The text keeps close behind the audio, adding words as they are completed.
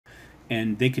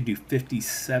and they could do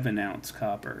 57-ounce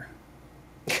copper.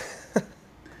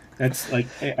 That's like,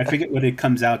 I forget what it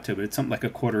comes out to, but it's something like a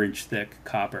quarter-inch thick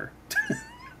copper.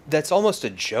 That's almost a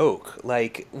joke.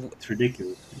 It's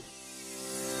ridiculous.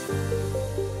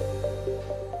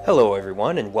 Hello,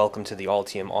 everyone, and welcome to the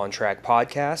Altium On Track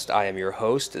podcast. I am your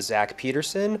host, Zach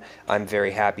Peterson. I'm very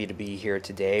happy to be here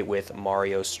today with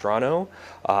Mario Strano,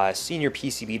 senior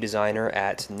PCB designer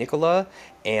at Nikola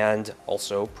and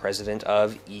also president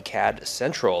of ECAD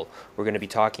Central. We're going to be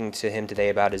talking to him today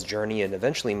about his journey and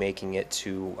eventually making it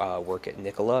to work at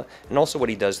Nikola, and also what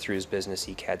he does through his business,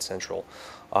 ECAD Central.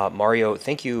 Mario,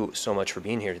 thank you so much for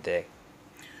being here today.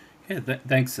 Yeah,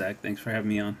 thanks, Zach. Thanks for having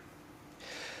me on.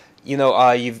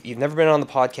 You've never been on the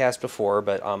podcast before,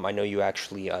 but I know you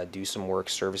actually do some work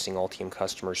servicing Altium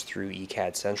customers through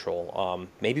ECAD Central.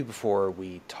 Maybe before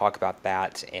we talk about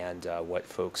that and what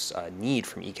folks need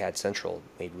from ECAD Central,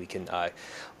 maybe we can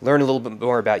learn a little bit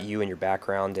more about you and your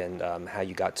background and how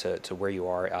you got to where you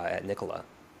are at Nikola.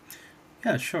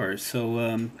 Yeah, sure.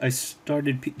 So I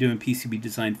started doing PCB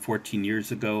design 14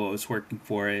 years ago. I was working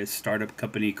for a startup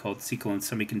company called Nikola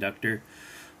Semiconductor.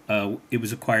 It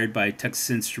was acquired by Texas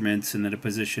Instruments, and then a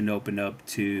position opened up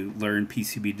to learn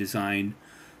PCB design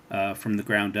from the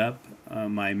ground up.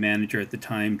 My manager at the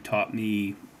time taught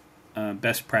me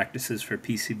best practices for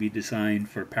PCB design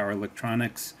for power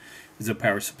electronics. It was a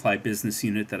power supply business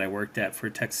unit that I worked at for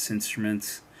Texas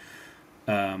Instruments.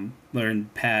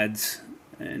 Learned pads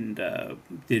and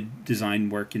did design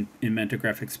work in Mentor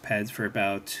Graphics pads for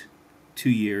about 2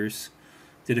 years.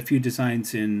 Did a few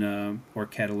designs in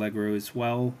OrCAD Allegro as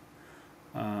well,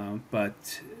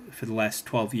 but for the last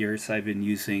 12 years I've been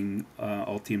using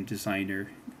Altium Designer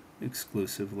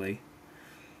exclusively.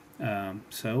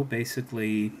 So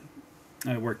basically,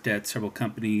 I worked at several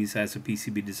companies as a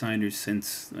PCB designer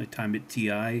since my time at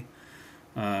TI.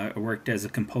 I worked as a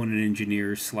component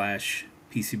engineer slash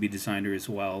PCB designer as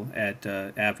well at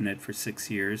Avnet for 6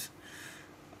 years.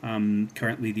 I'm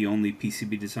currently the only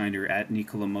PCB designer at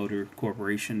Nikola Motor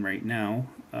Corporation right now.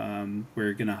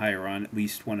 We're going to hire on at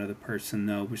least one other person,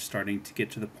 though. We're starting to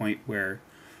get to the point where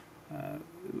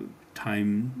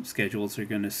time schedules are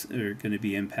going to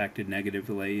be impacted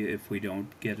negatively if we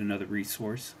don't get another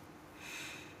resource.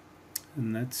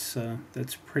 And that's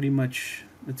pretty much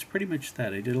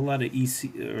that. I did a lot of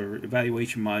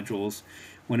evaluation modules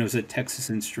when I was at Texas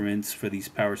Instruments for these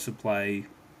power supply,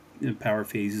 power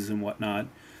phases and whatnot.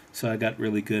 So I got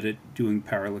really good at doing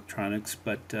power electronics,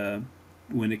 but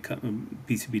when it comes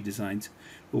PCB designs,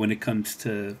 but when it comes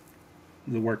to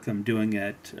the work I'm doing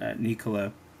at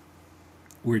Nikola,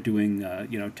 we're doing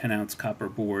 10-ounce copper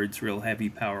boards, real heavy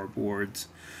power boards,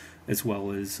 as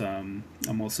well as I'm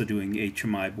also doing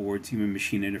HMI boards, human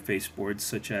machine interface boards,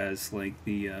 such as like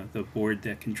the board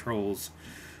that controls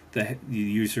the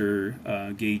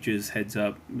user gauges, heads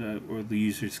up, or the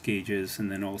user's gauges,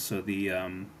 and then also the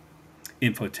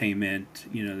infotainment.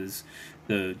 There's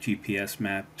the GPS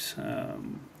maps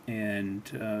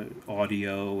and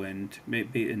audio and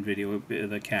video,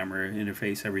 the camera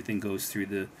interface. Everything goes through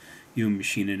the human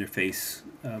machine interface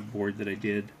board that I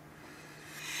did.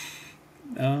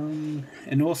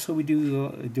 And also we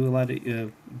do a lot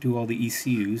of do all the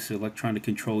ECUs, electronic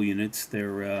control units.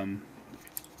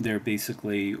 They're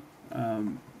basically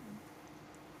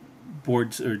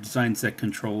boards or designs that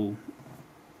control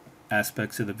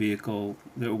aspects of the vehicle.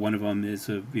 One of them is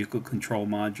a vehicle control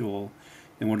module,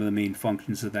 and one of the main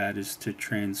functions of that is to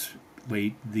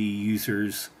translate the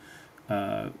user's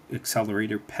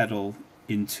accelerator pedal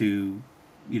into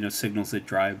signals that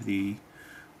drive the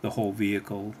whole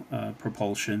vehicle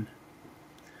propulsion.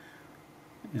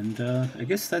 And I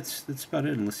guess that's about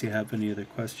it, unless you have any other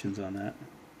questions on that.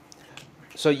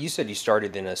 So you said you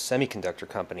started in a semiconductor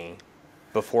company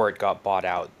before it got bought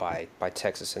out by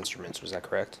Texas Instruments. Was that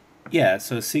correct? Yeah,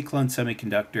 so Sequan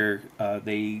Semiconductor,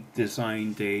 they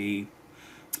designed it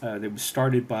was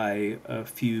started by a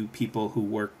few people who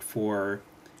worked for,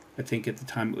 I think at the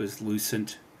time it was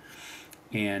Lucent,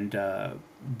 and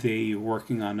they were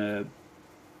working on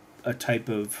a type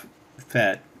of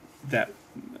FET that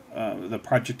the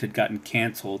project had gotten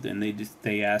canceled, and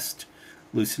they asked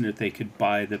Lucent if they could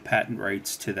buy the patent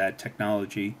rights to that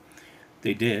technology.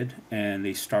 They did, and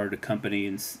they started a company,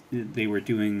 and they were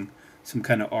doing some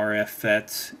kind of RF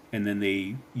FETs, and then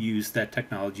they used that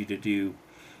technology to do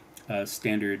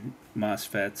standard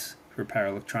MOSFETs for power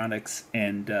electronics,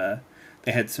 and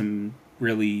they had some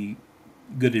really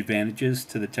good advantages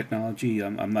to the technology. I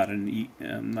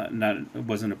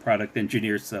wasn't a product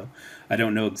engineer, so I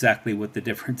don't know exactly what the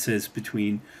difference is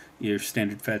between your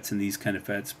standard FETs and these kind of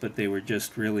FETs, but they were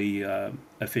just really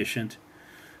efficient.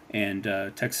 and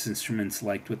Texas Instruments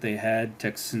liked what they had.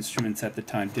 Texas Instruments at the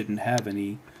time didn't have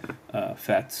any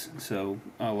FETs, so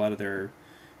a lot of their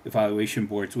evaluation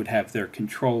boards would have their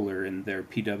controller and their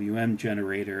PWM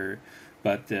generator,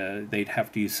 but they'd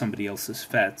have to use somebody else's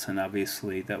FETs, and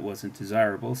obviously that wasn't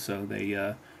desirable, so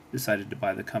they decided to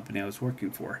buy the company I was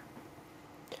working for.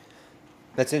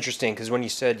 That's interesting because when you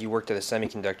said you worked at a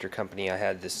semiconductor company, I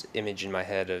had this image in my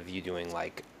head of you doing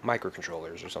like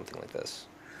microcontrollers or something like this.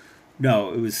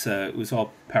 No, it was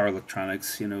all power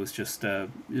electronics. You know, it was just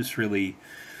really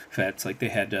FETs. Like they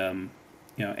had N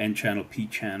channel, P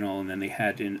channel, and then they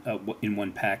had in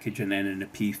one package, and then in a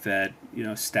P FET,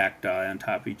 stacked die on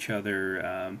top of each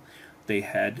other. They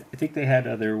had, I think they had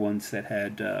other ones that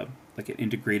had like an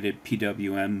integrated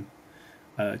PWM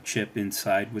chip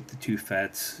inside with the two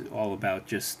FETs, all about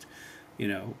just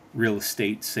real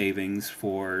estate savings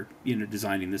for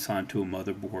designing this onto a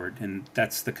motherboard, and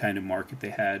that's the kind of market they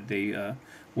had. They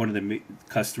one of the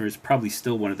customers, probably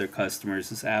still one of their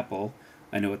customers, is Apple.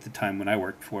 I know at the time when I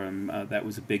worked for them, that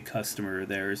was a big customer of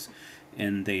theirs,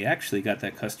 and they actually got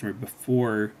that customer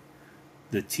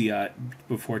the TI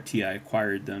before TI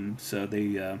acquired them. So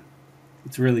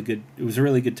it's really good. It was a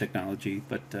really good technology,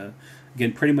 but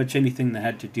again, pretty much anything that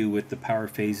had to do with the power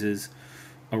phases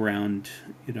around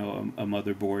a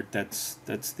motherboard. That's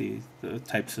the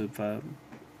types of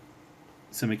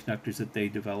semiconductors that they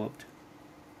developed.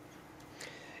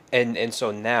 And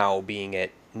so now being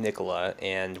at Nikola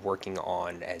and working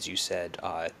on, as you said,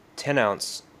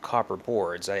 10-ounce copper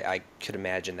boards, I could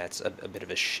imagine that's a bit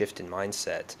of a shift in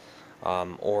mindset.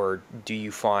 Or do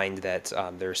you find that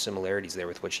there are similarities there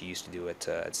with what you used to do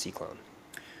at Cyclone?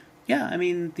 Yeah, I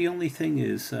mean the only thing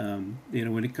is,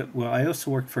 well, I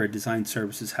also worked for a design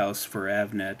services house for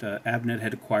Avnet. Avnet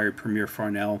had acquired Premier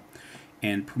Farnell,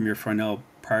 and Premier Farnell,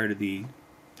 prior to the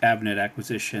Avnet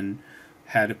acquisition,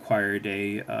 had acquired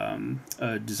a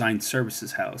design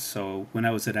services house. So when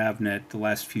I was at Avnet the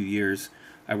last few years,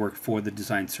 I worked for the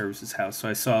design services house. So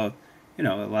I saw, a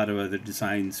lot of other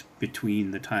designs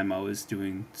between the time I was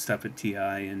doing stuff at TI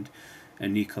and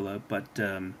Nikola. But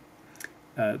the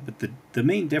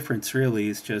main difference really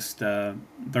is just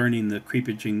learning the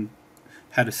creepaging,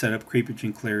 how to set up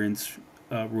creepaging clearance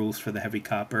rules for the heavy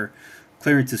copper.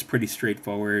 Clearance is pretty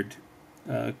straightforward.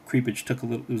 Creepage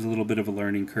it was a little bit of a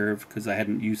learning curve because I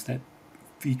hadn't used that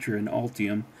feature in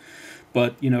Altium.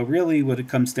 But really, what it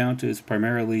comes down to is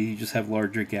primarily you just have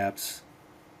larger gaps.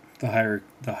 Heavier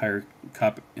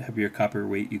copper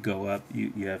weight you go up,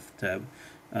 you have to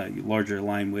have larger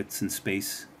line widths and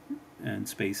spaces.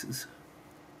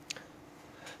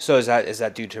 So is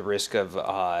that due to risk of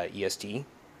ESD?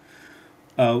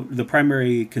 The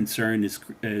primary concern is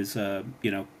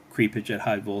creepage at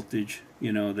high voltage.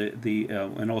 The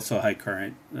and also high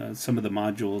current. Some of the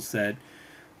modules that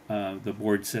the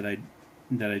boards that I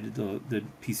did the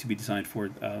PCB design for,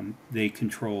 they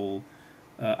control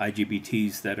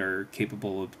IGBTs that are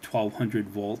capable of 1200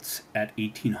 volts at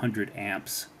 1800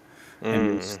 amps,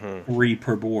 and there's Mm-hmm. three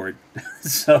per board.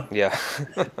 So Yeah.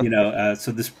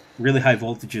 so this really high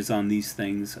voltages on these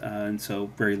things, and so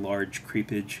very large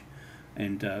creepage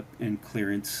and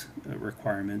clearance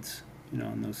requirements,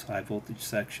 on those high voltage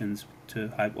sections to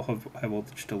high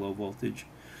voltage to low voltage,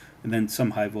 and then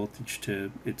some high voltage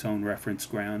to its own reference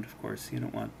ground. Of course, you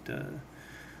don't want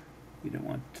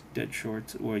dead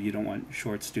shorts, or you don't want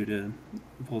shorts due to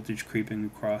voltage creeping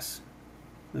across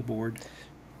the board.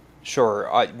 Sure.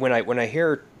 When I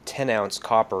hear 10-ounce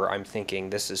copper, I'm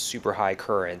thinking this is super high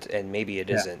current, and maybe it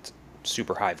Yeah. isn't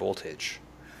super high voltage.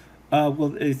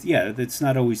 Well, yeah, that's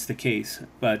not always the case,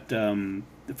 but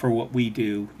for what we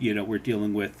do, we're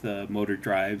dealing with motor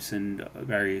drives and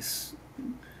various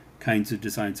kinds of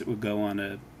designs that would go on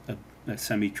a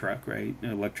semi truck, right? An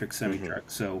electric semi Hmm.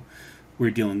 truck. So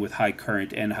we're dealing with high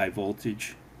current and high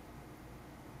voltage.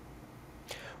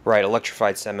 Right,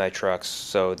 electrified semi trucks,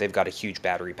 so they've got a huge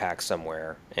battery pack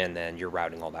somewhere, and then you're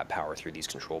routing all that power through these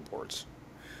control boards,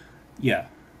 Yeah,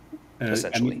 I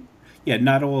essentially. mean, yeah,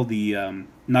 not all the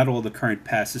current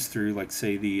passes through. Like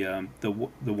say the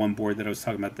one board that I was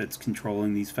talking about that's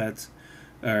controlling these FETs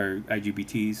or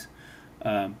IGBTs.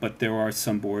 But there are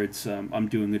some boards. I'm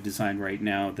doing a design right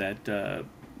now that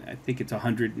I think it's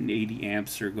 180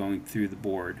 amps are going through the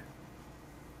board.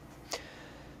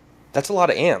 That's a lot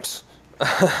of amps.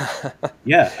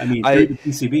 Yeah, I mean through I the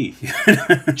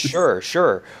PCB. Sure,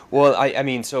 sure. Well, I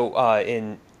mean, so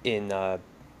in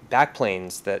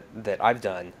backplanes that I've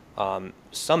done,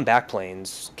 some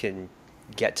backplanes can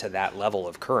get to that level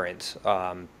of current,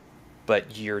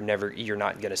 but you're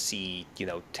not going to see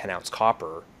 10-ounce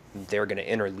copper. They're going to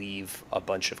interleave a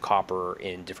bunch of copper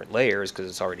in different layers because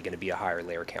it's already going to be a higher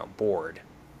layer count board.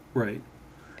 Right.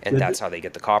 and Yeah. that's how they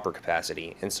get the copper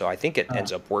capacity. And so I think it Uh,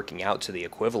 ends up working out to the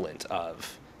equivalent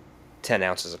of 10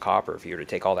 ounces of copper if you were to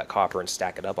take all that copper and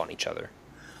stack it up on each other.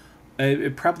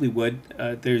 it probably would.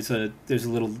 There's a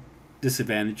little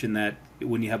disadvantage in that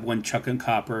when you have one chuck of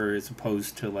copper as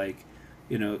opposed to like,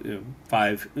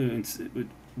 five,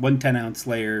 1 10-ounce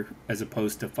layer as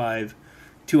opposed to five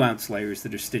 2-ounce layers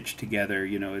that are stitched together.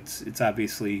 It's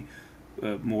obviously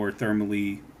more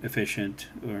thermally efficient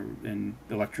and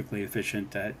electrically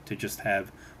efficient to just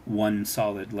have one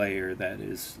solid layer that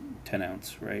is 10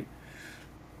 ounce, right?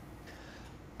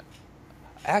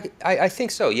 I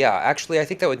think so. Yeah, actually, I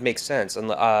think that would make sense. And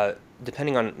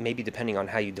depending on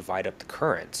how you divide up the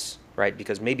currents, right?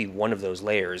 Because maybe one of those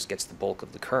layers gets the bulk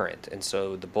of the current, and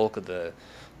so the bulk of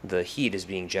the heat is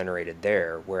being generated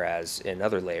there, whereas in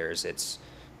other layers it's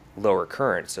lower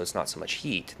current, so it's not so much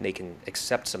heat. They can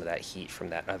accept some of that heat from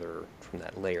that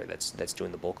layer that's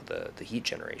doing the bulk of the heat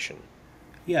generation.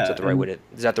 Yeah, and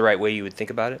Is that the right way you would think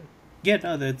about it? yeah,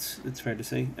 no, that's fair to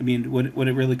say. I mean, what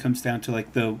it really comes down to,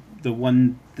 like the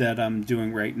one that I'm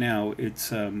doing right now,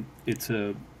 it's a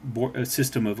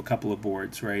system of a couple of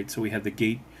boards, right? So we have the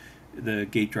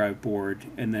gate drive board,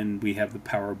 and then we have the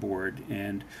power board,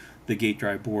 and the gate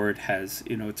drive board has,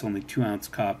 it's only 2-ounce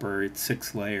copper, it's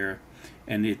 6 layer,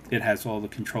 and it has all the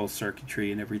control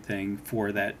circuitry and everything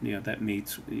for that, that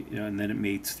mates, and then it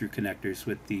mates through connectors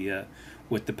with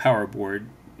the power board,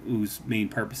 whose main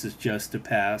purpose is just to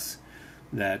pass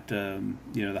that,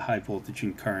 the high voltage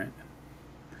and current.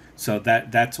 So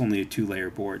that's only a 2-layer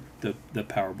board, the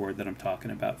power board that I'm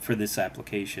talking about for this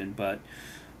application. But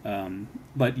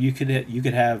you could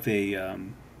have a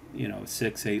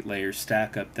 6 8 layer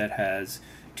stack up that has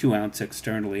 2-ounce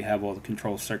externally, have all the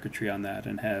control circuitry on that,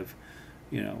 and have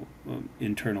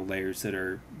internal layers that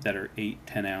are 8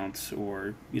 10 ounce,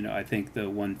 or I think the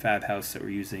one fab house that we're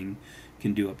using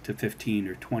can do up to 15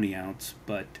 or 20 ounce.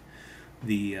 But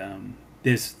the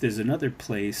there's another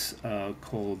place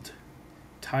called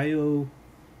Tayo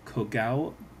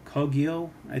Kogyo,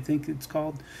 I think it's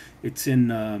called. It's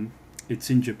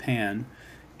in Japan,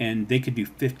 and they could do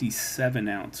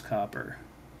 57-ounce copper.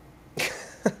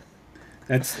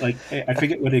 That's like, I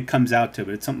forget what it comes out to,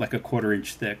 but it's something like a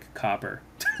quarter-inch thick copper.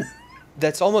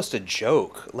 That's almost a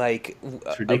joke.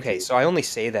 It's Okay, ridiculous. so I only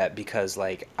say that because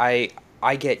I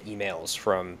get emails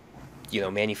from,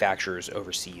 manufacturers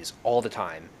overseas all the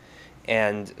time,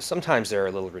 and sometimes they're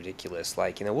a little ridiculous.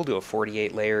 Like, we'll do a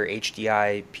 48 layer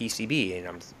HDI PCB, and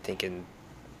I'm thinking,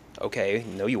 okay,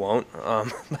 no, you won't.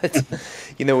 But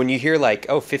when you hear like,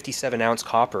 oh, 57-ounce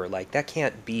copper, like that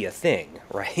can't be a thing,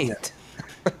 Yeah. right?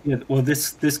 Yeah. Well,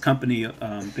 this company,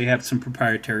 they have some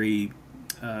proprietary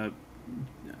uh,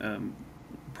 um,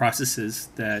 processes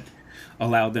that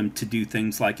allow them to do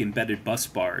things like embedded bus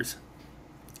bars.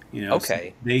 So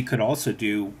Okay, they could also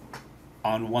do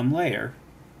on one layer.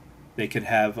 They could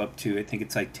have up to, I think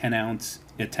it's like 10 ounce,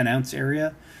 a 10-ounce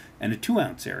area, and a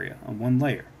 2-ounce area on one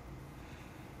layer.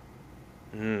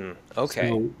 okay.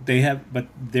 So they have, but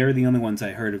they're the only ones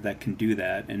I heard of that can do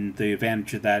that. And the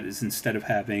advantage of that is, instead of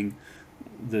having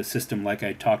the system like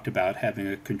I talked about, having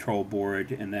a control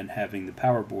board and then having the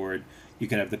power board, you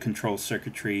could have the control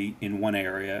circuitry in one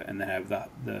area and then have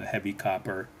the heavy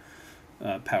copper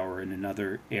power in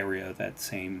another area of that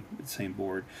same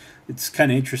board. It's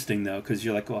kind of interesting though, because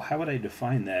you're like, well, how would I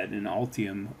define that in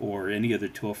Altium or any other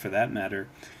tool for that matter?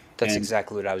 That's And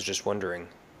exactly what I was just wondering.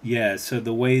 yeah, so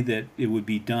the way that it would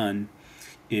be done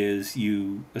is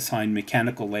you assign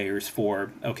mechanical layers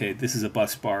for, okay, this is a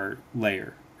bus bar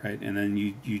layer, right? And then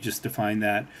you just define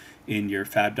that in your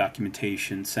fab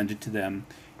documentation, send it to them,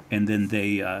 and then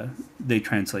they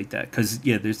translate that. Because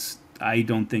yeah, there's I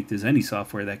don't think there's any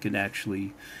software that can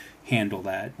actually handle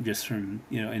that just from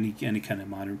any kind of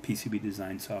modern PCB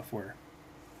design software.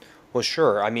 Well,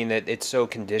 sure. I mean, it's so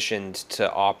conditioned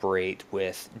to operate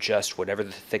with just whatever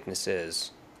the thickness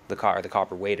is, the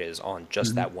copper weight is on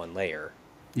just Hmm. that one layer.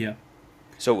 Yeah.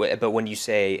 So, but when you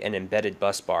say an embedded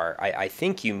bus bar, I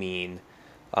think you mean,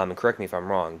 and correct me if I'm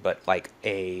wrong, but like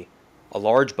a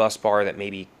large bus bar that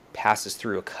maybe passes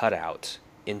through a cutout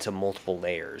into multiple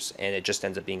layers, and it just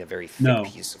ends up being a very thick No.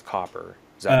 piece of copper.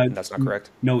 Uh, That's not correct?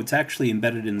 no, it's actually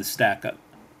embedded in the stack up,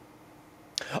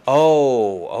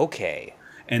 Oh, okay,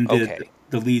 and the okay.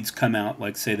 the leads come out,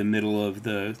 like, say, the middle of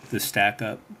the stack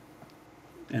up,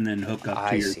 and then hook up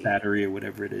to I your see. battery or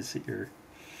whatever it is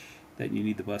that you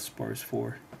need the bus bars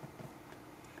for.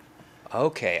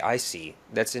 Okay, I see.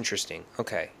 That's interesting.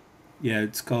 Okay. Yeah,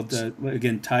 it's called, S-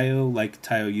 again, Tayo, like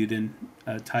Tayo Yuden,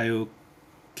 Tayo,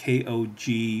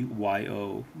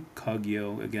 Kogyo,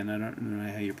 Kogyo. Again, I don't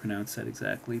know how you pronounce that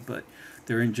exactly, but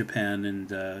they're in Japan,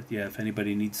 and yeah, if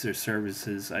anybody needs their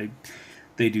services,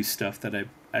 they do stuff that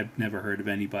I've never heard of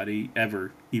anybody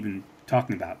ever even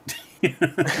talking about.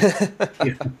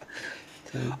 Yeah.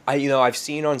 So I've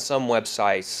seen on some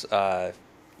websites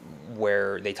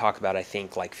where they talk about, I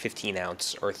think, like 15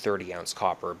 ounce or 30 ounce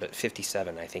copper, but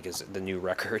 57 I think is the new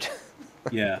record.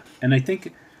 yeah, and I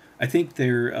think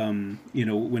they're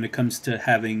when it comes to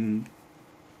having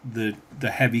the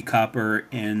heavy copper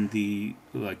and the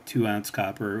like 2 ounce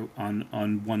copper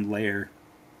on one layer.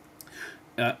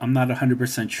 I'm not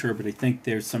 100% sure, but I think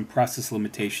there's some process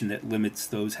limitation that limits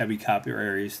those heavy copper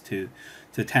areas to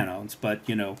 10 ounce. But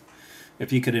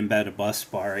if you could embed a bus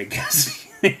bar, I guess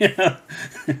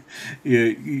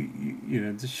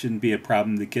this shouldn't be a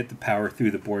problem to get the power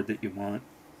through the board that you want.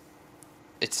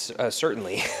 It's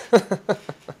certainly.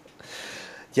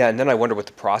 Yeah, and then I wonder what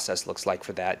the process looks like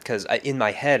for that, because in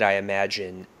my head I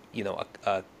imagine,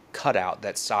 a cutout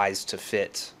that's sized to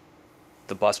fit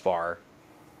the bus bar,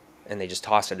 and they just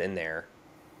toss it in there,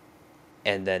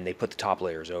 and then they put the top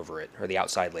layers over it, or the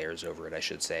outside layers over it, I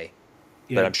should say.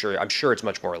 But Yeah. I'm sure it's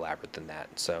much more elaborate than that.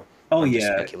 So Oh I'm just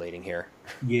yeah. speculating here.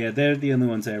 Yeah, they're the only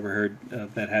ones I ever heard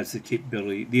that has the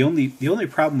capability. The only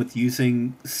problem with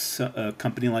using a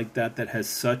company like that has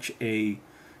such a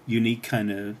unique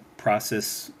kind of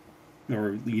process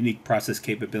or unique process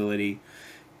capability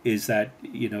is that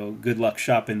good luck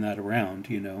shopping that around.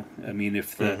 I mean,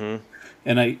 if the Mm-hmm.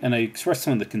 and I expressed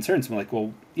some of the concerns. I'm like,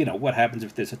 well, what happens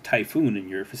if there's a typhoon and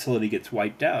your facility gets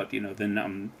wiped out?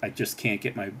 Then I just can't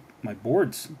get my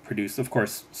boards produced. Of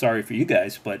course, sorry for you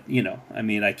guys, but I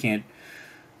mean, I can't.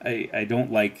 I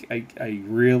don't like. I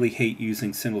really hate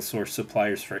using single source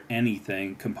suppliers for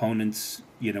anything. Components,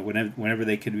 whenever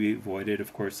they can be avoided.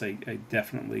 Of course, I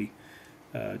definitely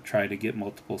try to get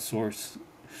multiple source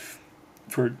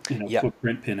for Yeah.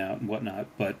 footprint pin out and whatnot.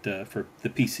 But for the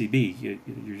PCB,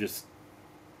 you're just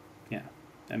yeah.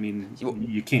 I mean, You-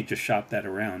 you can't just shop that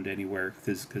around anywhere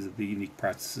because of the unique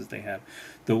processes they have.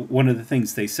 The one of the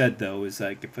things they said though is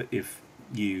like if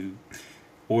you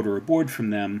order a board from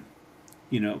them,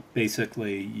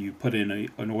 basically you put in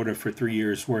an order for 3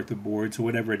 years worth of boards or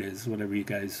whatever it is, whatever you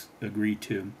guys agree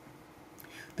to.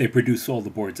 They produce all the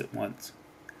boards at once.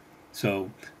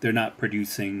 So they're not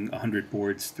producing 100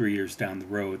 boards 3 years down the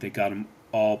road. They got them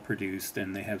all produced,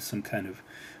 and they have some kind of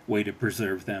way to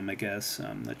preserve them. I guess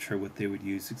I'm not sure what they would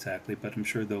use exactly, but I'm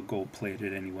sure they'll gold plate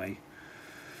it anyway.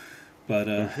 But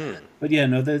mhm. but yeah,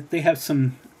 no, they have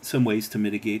some ways to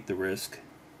mitigate the risk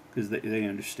because they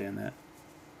understand that.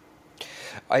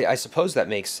 I suppose that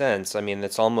makes sense. I mean,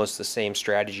 it's almost the same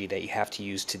strategy that you have to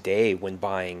use today when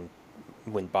buying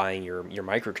your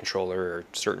microcontroller or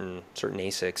certain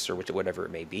ASICs or whatever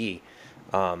it may be.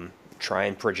 Try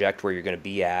and project where you're going to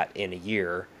be at in a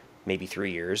year, maybe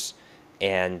 3 years,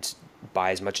 and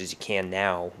buy as much as you can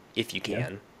now if you Yeah,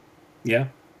 can. yeah,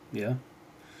 yeah,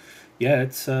 yeah.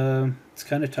 It's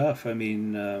kind of tough. I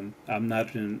mean, I'm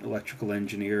not an electrical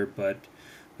engineer, but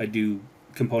I do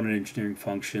component engineering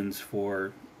functions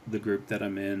for the group that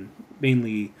I'm in,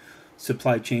 mainly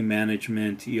supply chain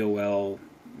management, EOL,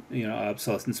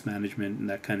 obsolescence management, and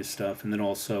that kind of stuff, and then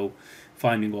also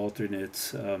finding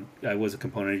alternates. I was a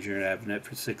component engineer at Avnet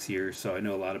for 6 years, so I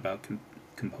know a lot about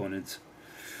components.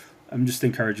 I'm just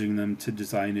encouraging them to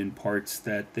design in parts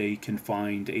that they can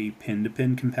find a pin to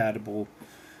pin compatible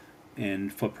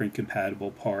and footprint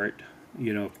compatible part.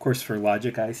 Of course, for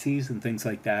logic ICs and things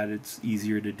like that, it's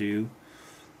easier to do.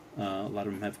 A lot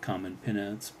of them have common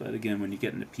pinouts, but again, when you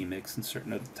get into PMIX and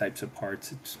certain other types of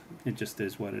parts, it just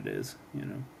is what it is.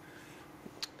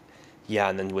 Yeah,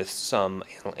 and then with some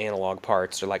analog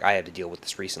parts, or like I had to deal with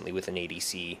this recently with an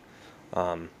ADC.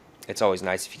 Um, it's always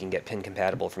nice if you can get pin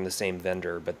compatible from the same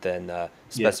vendor, but then Yeah,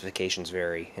 specifications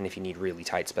vary, and if you need really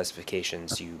tight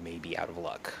specifications, you may be out of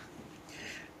luck.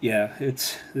 yeah.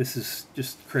 This is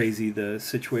just crazy the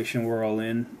situation we're all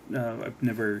in. I've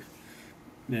never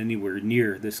been anywhere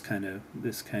near this kind of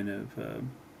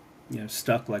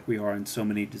stuck like we are in so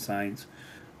many designs.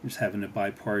 Just having to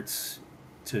buy parts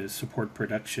to support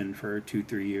production for 2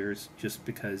 3 years just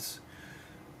because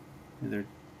they're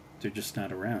they're just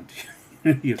not around.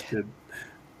 You have to,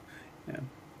 yeah,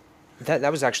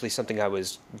 That was actually something I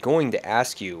was going to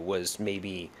ask you, was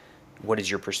maybe what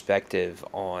is your perspective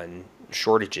on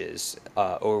shortages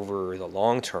over the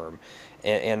long term?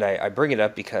 And I bring it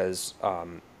up because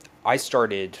I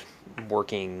started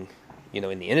working,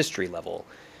 in the industry level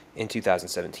in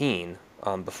 2017.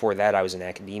 Before that, I was in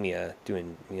academia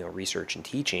doing, research and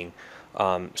teaching.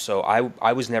 So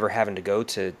I was never having to go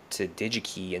to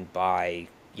DigiKey and buy,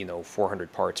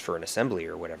 400 parts for an assembly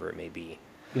or whatever it may be.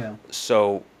 yeah,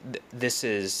 So this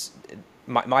is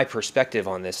my perspective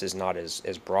on this is not as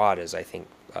broad as I think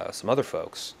some other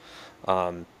folks.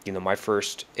 My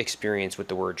first experience with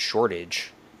the word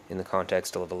shortage in the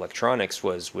context of electronics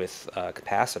was with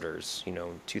capacitors, Yeah.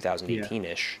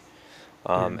 2018-ish.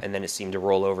 Yeah. And then it seemed to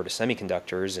roll over to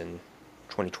semiconductors in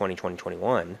 2020,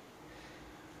 2021.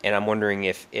 And I'm wondering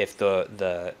if if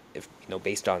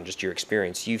based on just your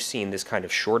experience, you've seen this kind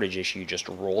of shortage issue just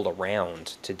rolled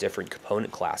around to different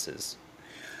component classes.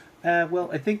 Well,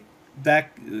 I think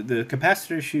back the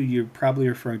capacitor issue you're probably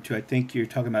referring to. I think you're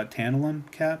talking about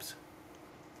tantalum caps.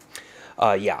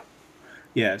 Yeah,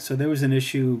 Yeah. So there was an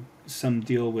issue, some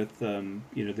deal with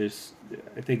there's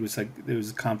I think it was like there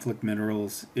was a conflict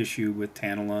minerals issue with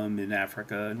tantalum in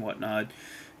Africa and whatnot,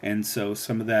 and so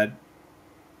some of that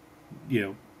you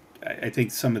know I think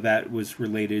some of that was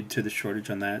related to the shortage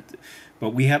on that,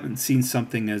 but we haven't seen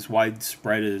something as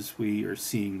widespread as we are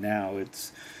seeing now.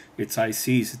 It's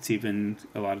ICs. It's even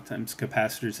a lot of times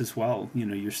capacitors as well.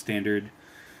 Your standard,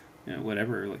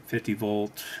 whatever, like 50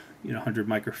 volt, 100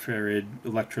 microfarad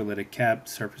electrolytic cap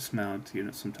surface mount.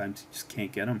 Sometimes you just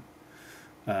can't get them.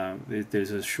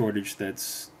 There's a shortage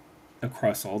that's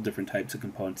across all different types of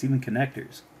components, even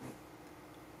connectors.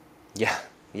 yeah,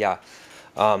 yeah.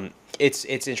 It's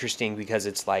interesting because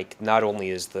it's like not only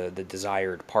is the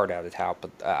desired part out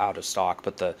of stock,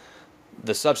 but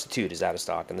the substitute is out of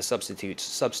stock, and the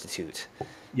substitute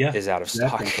Yeah, is out of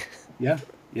stock. exactly. Yeah,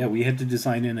 yeah. We had to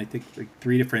design in, I think, like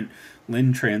three different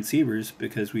LIN transceivers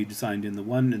because we designed in the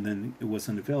one and then it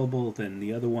wasn't available. Then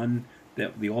the other one,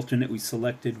 that the alternate we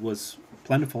selected was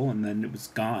plentiful, and then it was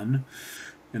gone.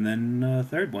 And then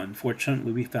third one.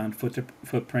 Fortunately, we found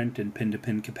footprint and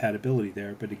pin-to-pin compatibility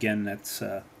there. But again, that's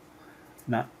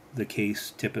not the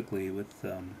case typically with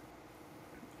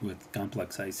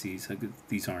complex ICs.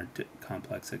 These aren't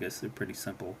complex. I guess they're pretty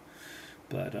simple.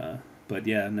 But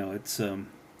yeah, no, it's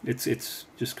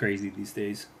just crazy these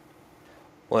days.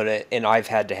 Well, and I've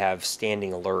had to have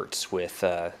standing alerts with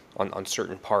on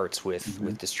certain parts Hmm.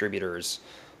 with distributors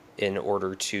in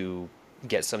order to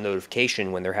get some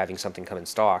notification when they're having something come in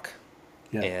stock,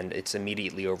 Yeah, and it's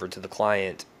immediately over to the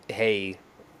client. Hey,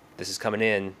 this is coming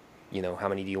in. How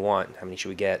many do you want? How many should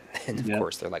we get? And of yep,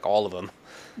 course, they're like all of them.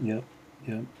 yep,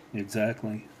 yep,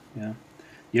 exactly. Yeah,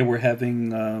 yeah. We're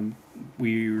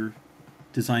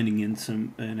designing in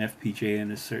an FPGA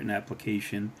in a certain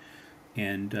application,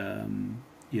 and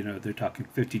they're talking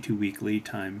 52-week lead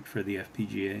time for the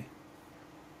FPGA.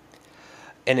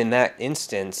 And in that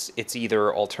instance, it's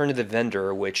either alternative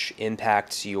vendor, which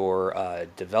impacts your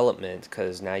development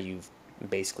because now you've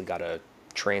basically got to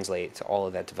translate all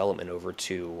of that development over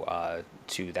to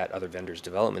that other vendor's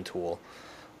development tool,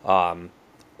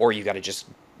 or you got to just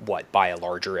buy a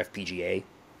larger FPGA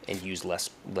and use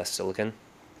less silicon.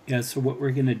 Yeah, so what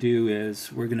we're going to do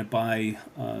is we're going to buy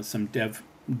some dev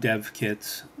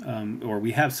kits, or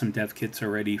we have some dev kits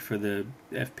already for the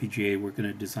FPGA we're going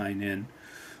to design in.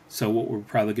 So what we're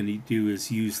probably going to do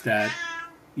is use that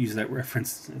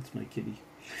reference. That's my kitty.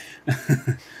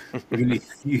 We're going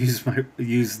to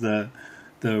use the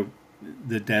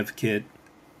the dev kit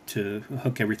to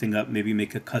hook everything up. Maybe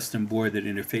make a custom board that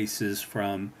interfaces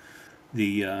from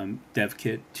the dev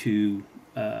kit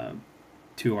uh,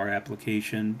 to our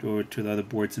application or to the other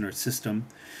boards in our system,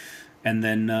 and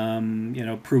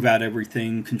then prove out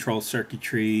everything, control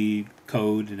circuitry,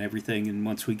 code, and everything. And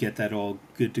once we get that all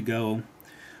good to go,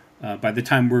 by the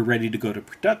time we're ready to go to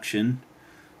production,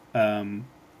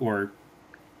 or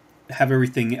have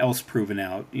everything else proven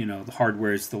out, the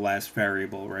hardware is the last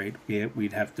variable, right?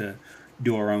 We'd have to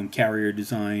do our own carrier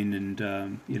design and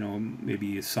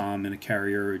maybe a SOM and a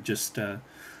carrier, or just our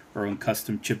own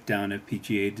custom chip down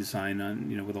FPGA design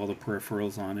on with all the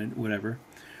peripherals on it, whatever.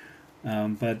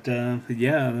 But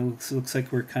yeah, it looks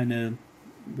like we're gonna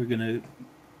we're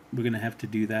gonna have to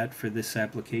do that for this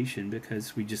application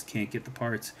because we just can't get the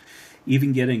parts.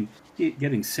 Even getting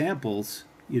samples,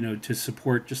 to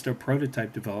support just our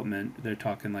prototype development, they're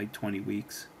talking like 20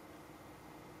 weeks.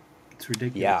 It's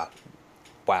ridiculous. Yeah,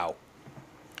 wow.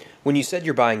 When you said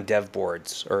you're buying dev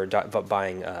boards or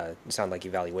buying sound like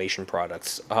evaluation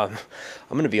products, I'm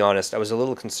going to be honest. I was a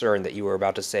little concerned that you were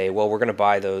about to say, "Well, we're going to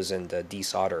buy those and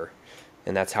desolder,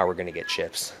 and that's how we're going to get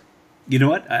chips." You know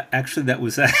what? Actually, that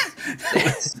was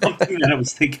something that I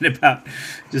was thinking about,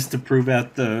 just to prove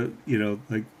out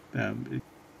like.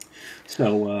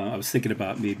 I was thinking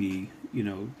about maybe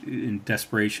in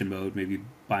desperation mode, maybe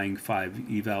buying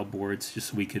 5 eval boards just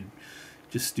so we could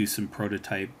just do some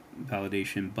prototype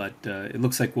validation. But it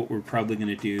looks like what we're probably going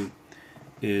to do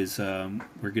is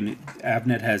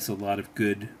Avnet has a lot of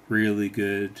good, really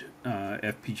good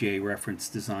FPGA reference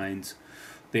designs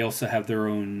They also have their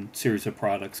own series of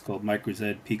products called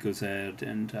MicroZ, PicoZ,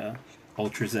 and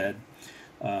UltraZ,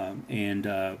 and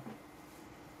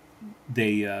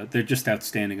they're just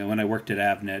outstanding. And when I worked at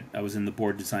Avnet, I was in the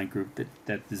board design group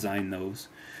that designed those,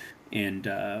 and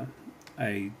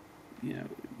I, you know,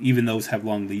 even those have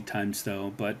long lead times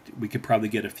though. But we could probably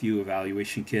get a few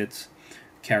evaluation kits,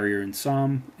 carrier and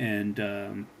SOM,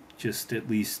 and just at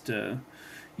least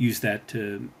use that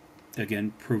to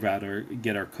again prove out or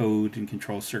get our code and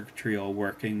control circuitry all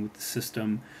working with the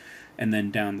system, and then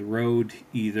down the road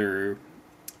either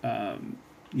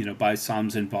buy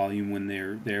SOMs in volume when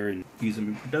they're there and use them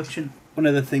in production. One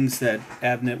of the things that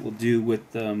Avnet will do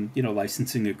with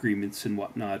licensing agreements and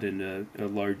whatnot and a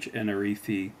large NRE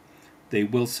fee, they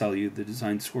will sell you the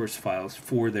design source files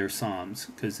for their SOMs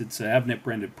because it's an Avnet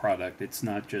branded product. It's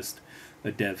not just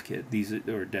a dev kit.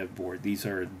 Or a dev board. These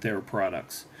are their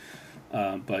products.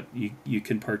 But you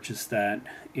can purchase that,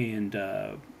 and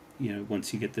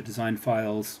once you get the design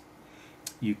files,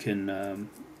 you can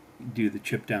do the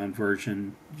chip down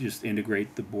version. Just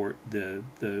integrate the board, the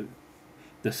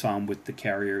SOM with the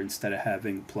carrier instead of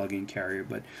having a plug-in carrier.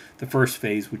 But the first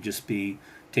phase would just be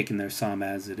taking their SOM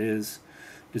as it is,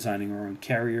 designing our own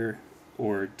carrier,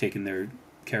 or taking their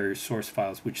carrier source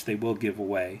files, which they will give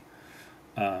away,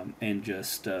 and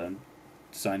just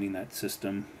designing that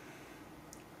system.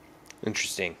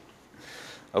 Interesting.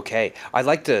 Okay, I'd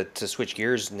like to switch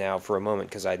gears now for a moment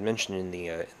because I'd mentioned in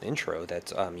the intro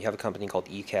that you have a company called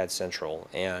ECAD Central,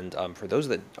 and for those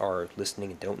that are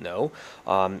listening and don't know,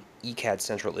 ECAD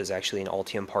Central is actually an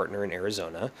Altium partner in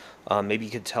Arizona. Maybe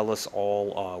you could tell us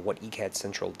all what ECAD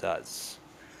Central does.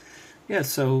 Yeah,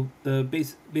 so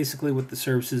basically what the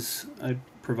services I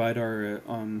provide are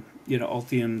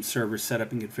Altium server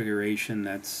setup and configuration.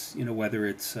 That's whether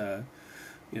it's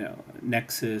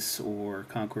Nexus or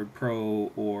Concord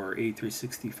Pro or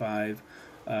A365.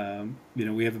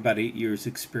 We have about 8 years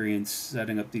experience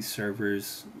setting up these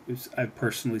servers. I've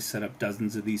personally set up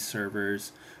dozens of these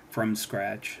servers from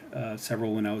scratch,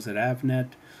 several when I was at Avnet.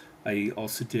 I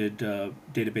also did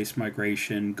database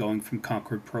migration going from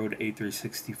Concord Pro to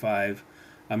A365.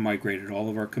 I migrated all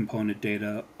of our component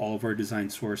data, all of our design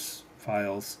source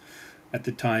files. At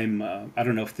the time, I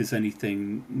don't know if there's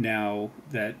anything now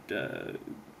that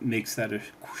makes that a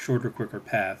shorter, quicker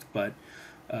path, but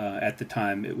at the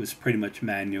time it was pretty much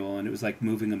manual, and it was like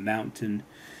moving a mountain,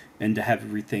 and to have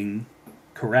everything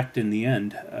correct in the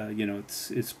end,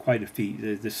 it's quite a feat.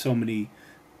 There's so many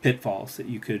pitfalls that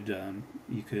you could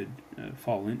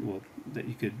fall in, well, that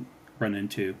you could run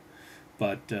into,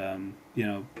 but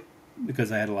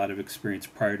because I had a lot of experience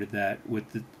prior to that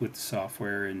with the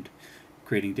software and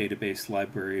creating database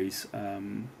libraries, I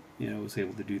was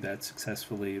able to do that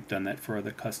successfully. I've done that for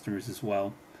other customers as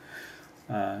well.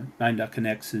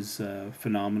 9.connects is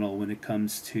phenomenal when it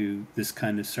comes to this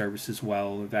kind of service as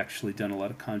well. I've actually done a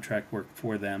lot of contract work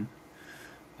for them.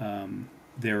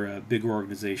 They're a bigger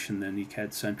organization than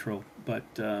ECAD Central, but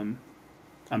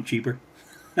I'm cheaper.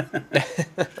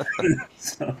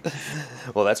 So,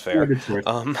 Well, that's what fair. it's worth.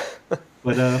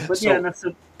 But yeah, and So, that's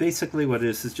basically what it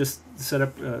is. It's just set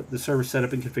up the server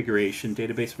setup and configuration,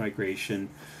 database migration.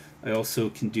 I also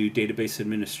can do database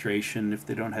administration if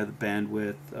they don't have the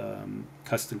bandwidth.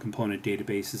 Custom component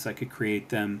databases, I could create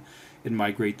them and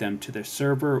migrate them to their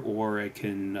server, or I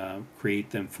can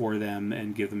create them for them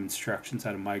and give them instructions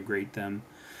how to migrate them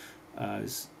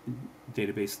as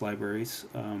database libraries.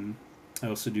 I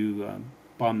also do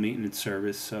BOM maintenance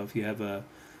service. So if you have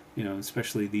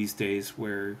especially these days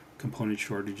where component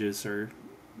shortages are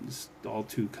just all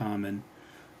too common,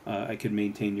 I could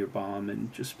maintain your BOM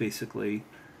and just basically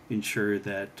ensure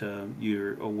that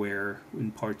you're aware when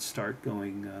parts start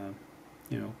going,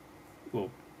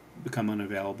 will become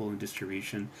unavailable in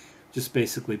distribution. Just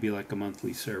basically be like a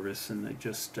monthly service, and I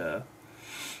just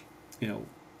you know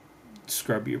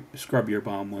scrub your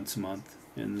BOM once a month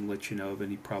and then let you know of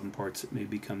any problem parts that may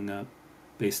be coming up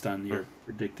based on your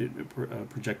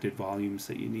projected volumes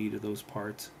that you need of those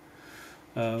parts.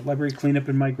 Library cleanup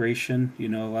and migration. A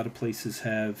lot of places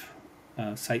have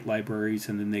site libraries,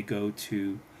 and then they want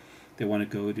to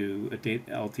go to a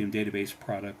Altium database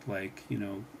product like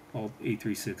all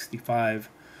A365,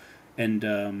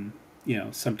 and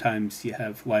sometimes you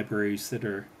have libraries that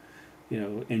are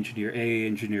engineer A,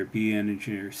 engineer B, and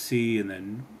engineer C, and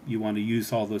then you want to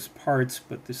use all those parts,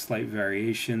 but there's slight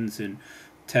variations in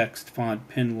text, font,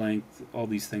 pin length, all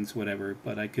these things, whatever.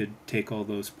 But I could take all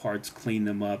those parts, clean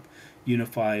them up,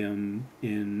 unify them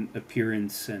in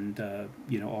appearance and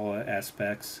all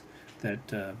aspects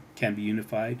that can be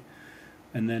unified,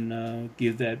 and then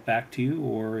give that back to you.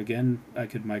 Or again, I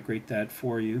could migrate that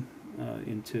for you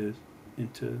into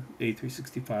into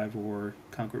A365 or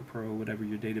Concrete Pro, whatever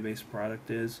your database product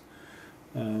is.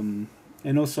 Um,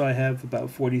 and also, I have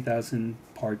about 40,000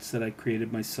 parts that I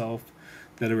created myself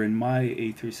that are in my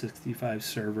A365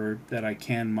 server that I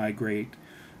can migrate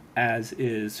as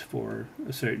is for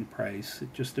a certain price.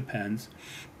 It just depends.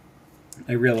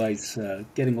 I realize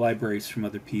getting libraries from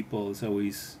other people is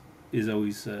always there's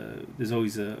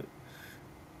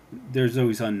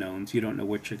always unknowns. You don't know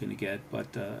what you're going to get,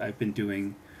 but I've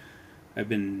been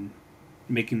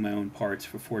making my own parts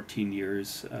for 14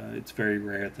 years. It's very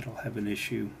rare that I'll have an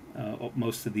issue.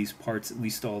 Most of these parts, at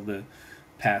least all the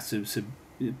passives,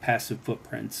 passive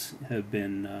footprints, have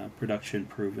been production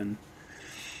proven.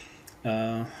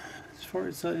 Uh, as far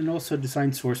as and also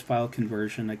design source file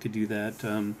conversion, I could do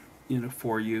that.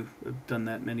 For you. I've done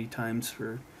that many times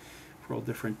for all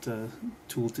different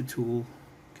tool to tool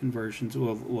conversions.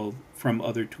 Well, from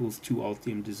other tools to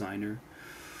Altium Designer.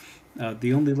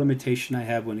 The only limitation I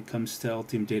have when it comes to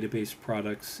Altium database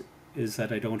products is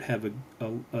that I don't have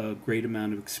a great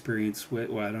amount of experience with.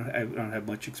 Well, I don't have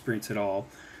much experience at all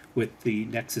with the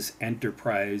Nexus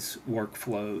Enterprise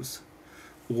workflows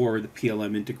or the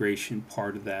PLM integration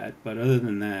part of that. But other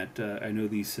than that, I know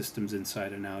these systems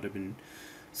inside and out. I've been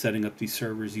setting up these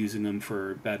servers, using them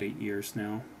for about 8 years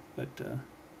now. But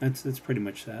that's pretty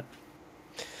much that.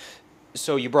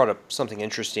 So you brought up something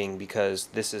interesting because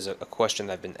this is a question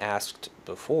that I've been asked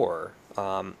before,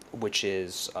 which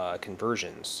is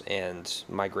conversions and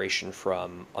migration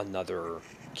from another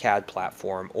CAD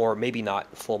platform, or maybe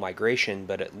not full migration,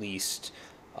 but at least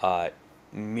uh,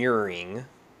 mirroring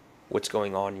what's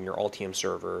going on in your Altium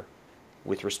server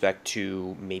with respect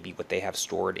to maybe what they have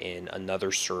stored in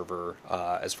another server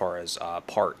as far as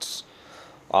parts.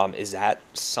 Is that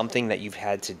something that you've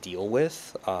had to deal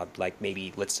with? Like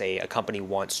maybe, let's say, a company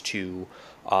wants to,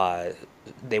 uh,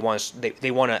 they want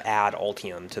to add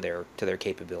Altium to their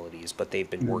capabilities, but they've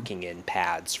been Mm. working in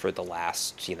pads for the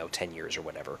last 10 years or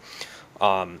whatever,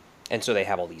 and so they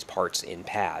have all these parts in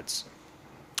pads.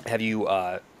 Have you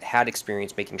had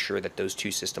experience making sure that those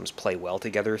two systems play well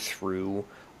together through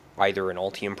either an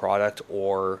Altium product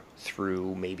or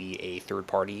through maybe a third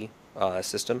party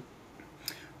system?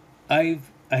 I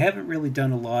haven't really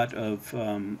done a lot of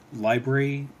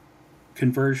library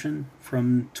conversion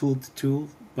from tool to tool,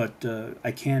 but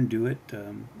I can do it.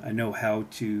 I know how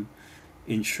to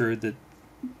ensure that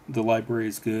the library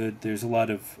is good. There's a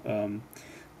lot of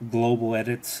global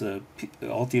edits.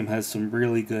 Altium has some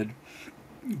really good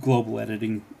global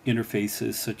editing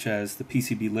interfaces, such as the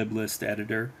PCB lib list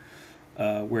editor,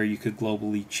 where you could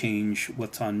globally change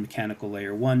what's on mechanical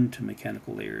layer 1 to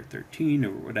mechanical layer 13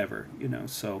 or whatever,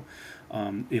 So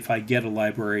if I get a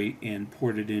library and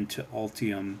port it into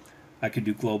Altium, I could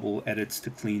do global edits to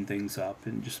clean things up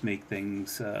and just make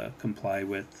things comply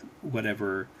with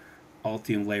whatever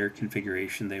Altium layer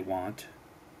configuration they want.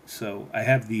 So I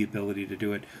have the ability to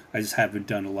do it. I just haven't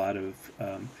done a lot of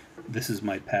this is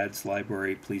my pads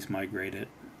library, please migrate it.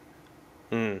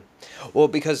 Mm. Well,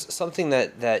 because something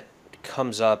that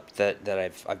comes up that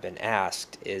I've been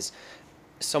asked is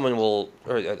someone will,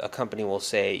 or a company will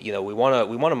say, we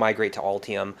want to migrate to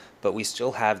Altium, but we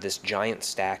still have this giant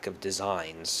stack of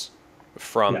designs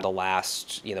from Yeah, the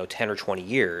last 10 or 20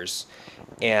 years,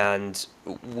 and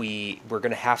we're going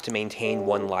to have to maintain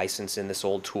one license in this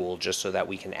old tool just so that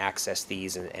we can access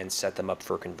these and set them up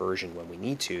for conversion when we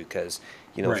need to, because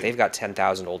if right. they've got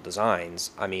 10,000 old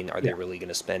designs, I mean, are they Yeah, really going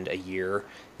to spend a year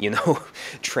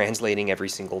translating every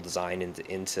single design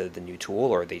into the new tool,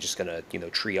 or are they just going to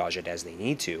triage it as they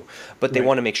need to? But they right.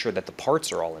 want to make sure that the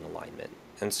parts are all in alignment,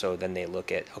 and so then they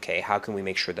look at, okay, how can we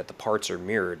make sure that the parts are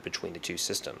mirrored between the two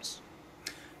systems?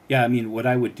 Yeah, I mean, what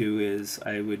I would do is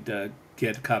I would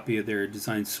get a copy of their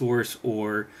design source,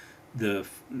 or the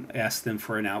ask them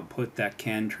for an output that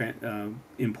can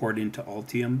import into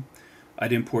Altium.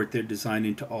 I'd import their design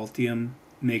into Altium,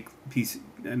 make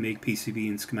PCB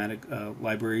and schematic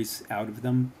libraries out of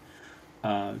them,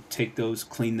 take those,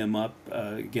 clean them up,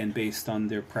 again based on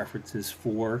their preferences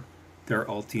for their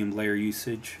Altium layer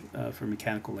usage, for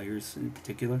mechanical layers in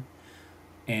particular.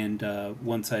 And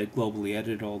once I globally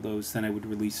edited all those, then I would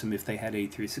release them if they had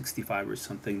A365 or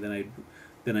something.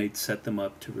 Then I'd set them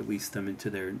up to release them into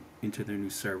their new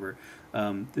server.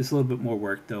 There's a little bit more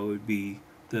work though. It would be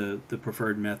the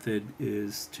preferred method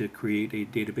is to create a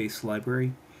database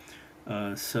library.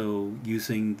 So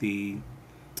using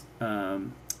I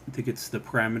think it's the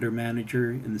parameter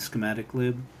manager in the schematic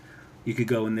lib, you could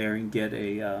go in there and get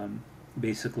a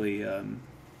basically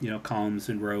columns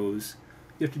and rows.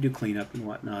 You have to do cleanup and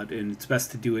whatnot, and it's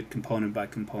best to do it component by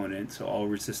component. So all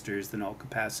resistors, then all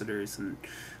capacitors, and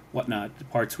whatnot,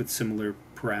 parts with similar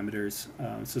parameters.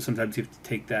 So sometimes you have to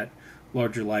take that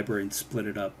larger library and split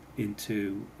it up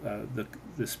into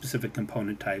the specific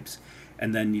component types,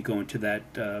 and then you go into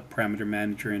that parameter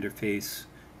manager interface,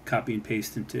 copy and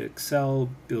paste into Excel,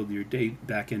 build your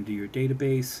back into your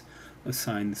database,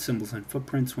 assign the symbols and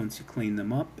footprints once you clean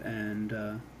them up,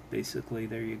 and basically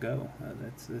there you go.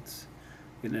 That's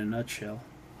in a nutshell.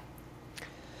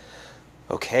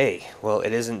 Okay, well,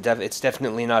 it isn't. It's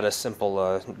definitely not a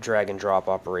simple drag and drop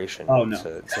operation. Oh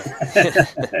no,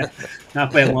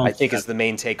 not by a long I think shot. is the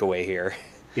main takeaway here.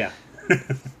 Yeah.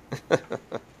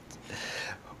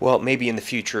 Well, maybe in the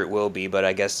future it will be, but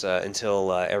I guess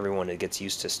until everyone gets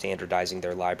used to standardizing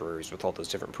their libraries with all those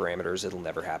different parameters, it'll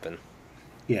never happen.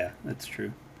 Yeah, that's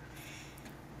true.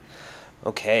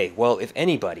 Okay, well, if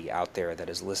anybody out there that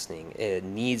is listening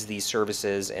needs these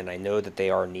services, and I know that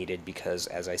they are needed because,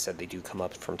 as I said, they do come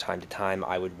up from time to time,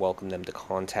 I would welcome them to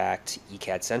contact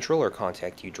ECAD Central or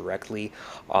contact you directly.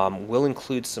 We'll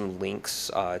include some links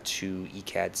to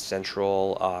ECAD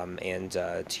Central and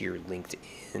to your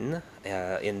LinkedIn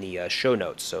in the show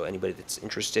notes. So anybody that's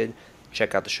interested,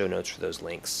 check out the show notes for those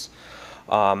links.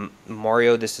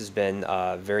 Mario, this has been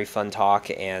a very fun talk,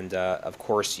 and of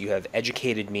course, you have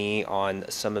educated me on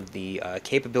some of the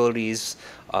capabilities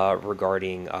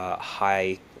regarding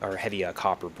high or heavy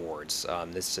copper boards.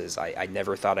 I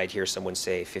never thought I'd hear someone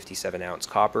say 57-ounce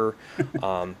copper,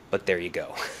 but there you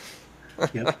go.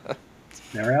 Yep,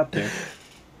 they're out there.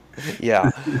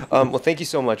 Yeah. Well, thank you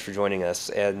so much for joining us,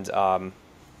 and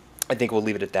I think we'll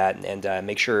leave it at that, and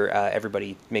make sure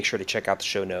everybody make sure to check out the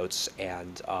show notes,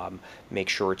 and make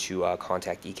sure to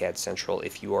contact ECAD Central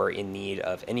if you are in need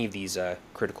of any of these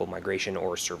critical migration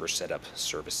or server setup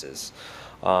services.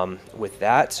 With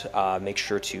that, make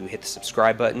sure to hit the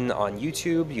subscribe button on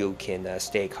YouTube. You can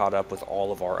stay caught up with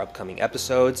all of our upcoming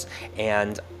episodes,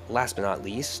 and last but not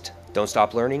least, don't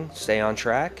stop learning, stay on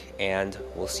track, and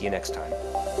we'll see you next time.